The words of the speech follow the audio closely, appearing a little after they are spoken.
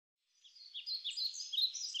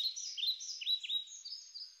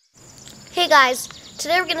Hey guys,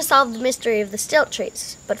 today we're going to solve the mystery of the stilt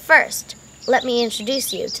trees. But first, let me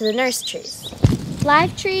introduce you to the nurse trees.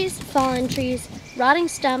 Live trees, fallen trees, rotting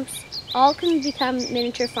stumps, all can become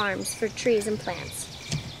miniature farms for trees and plants.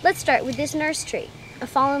 Let's start with this nurse tree, a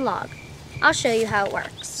fallen log. I'll show you how it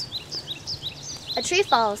works. A tree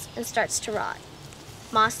falls and starts to rot.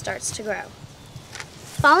 Moss starts to grow.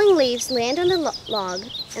 Falling leaves land on the log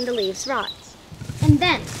and the leaves rot. And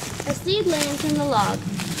then a seed lands in the log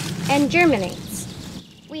and germinates.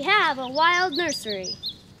 We have a wild nursery.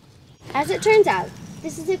 As it turns out,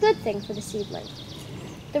 this is a good thing for the seedling.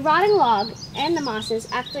 The rotting log and the mosses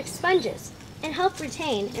act like sponges and help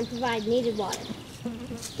retain and provide needed water.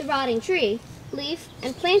 The rotting tree, leaf,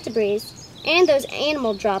 and plant debris, and those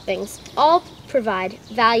animal droppings all provide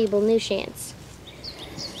valuable nutrients.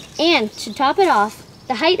 And to top it off,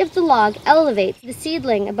 the height of the log elevates the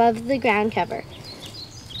seedling above the ground cover,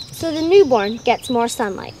 so the newborn gets more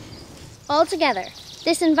sunlight. Altogether,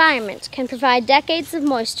 this environment can provide decades of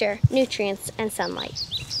moisture, nutrients, and sunlight.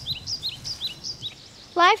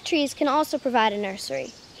 Live trees can also provide a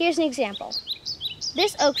nursery. Here's an example.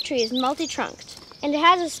 This oak tree is multi-trunked, and it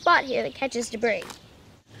has a spot here that catches debris.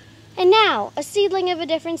 And now, a seedling of a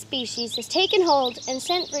different species has taken hold and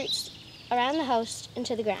sent roots around the host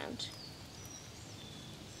into the ground.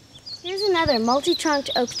 Here's another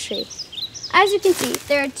multi-trunked oak tree. As you can see,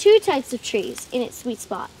 there are two types of trees in its sweet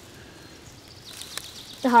spot.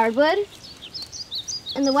 The hardwood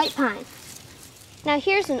and the white pine. Now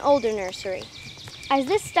here's an older nursery. As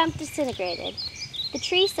this stump disintegrated, the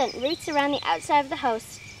tree sent roots around the outside of the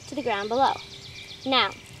host to the ground below.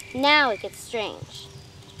 Now it gets strange.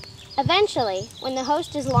 Eventually, when the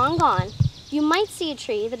host is long gone, you might see a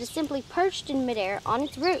tree that is simply perched in midair on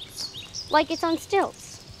its roots, like it's on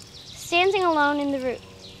stilts, standing alone in the root,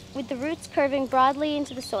 with the roots curving broadly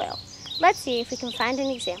into the soil. Let's see if we can find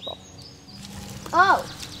an example. Oh,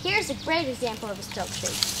 here's a great example of a stilt tree.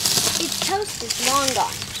 Its host is long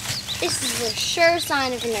gone. This is a sure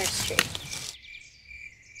sign of a nurse tree.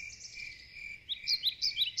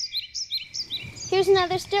 Here's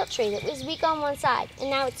another stilt tree that was weak on one side, and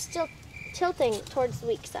now it's still tilting towards the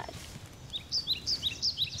weak side.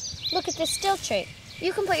 Look at this stilt tree.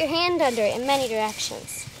 You can put your hand under it in many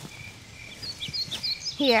directions.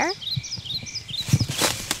 Here,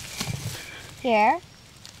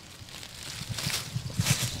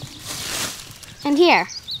 and here.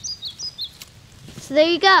 So there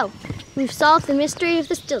you go. We've solved the mystery of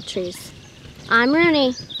the stilt trees. I'm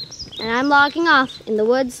Roonie, and I'm logging off in the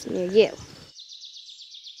woods near you.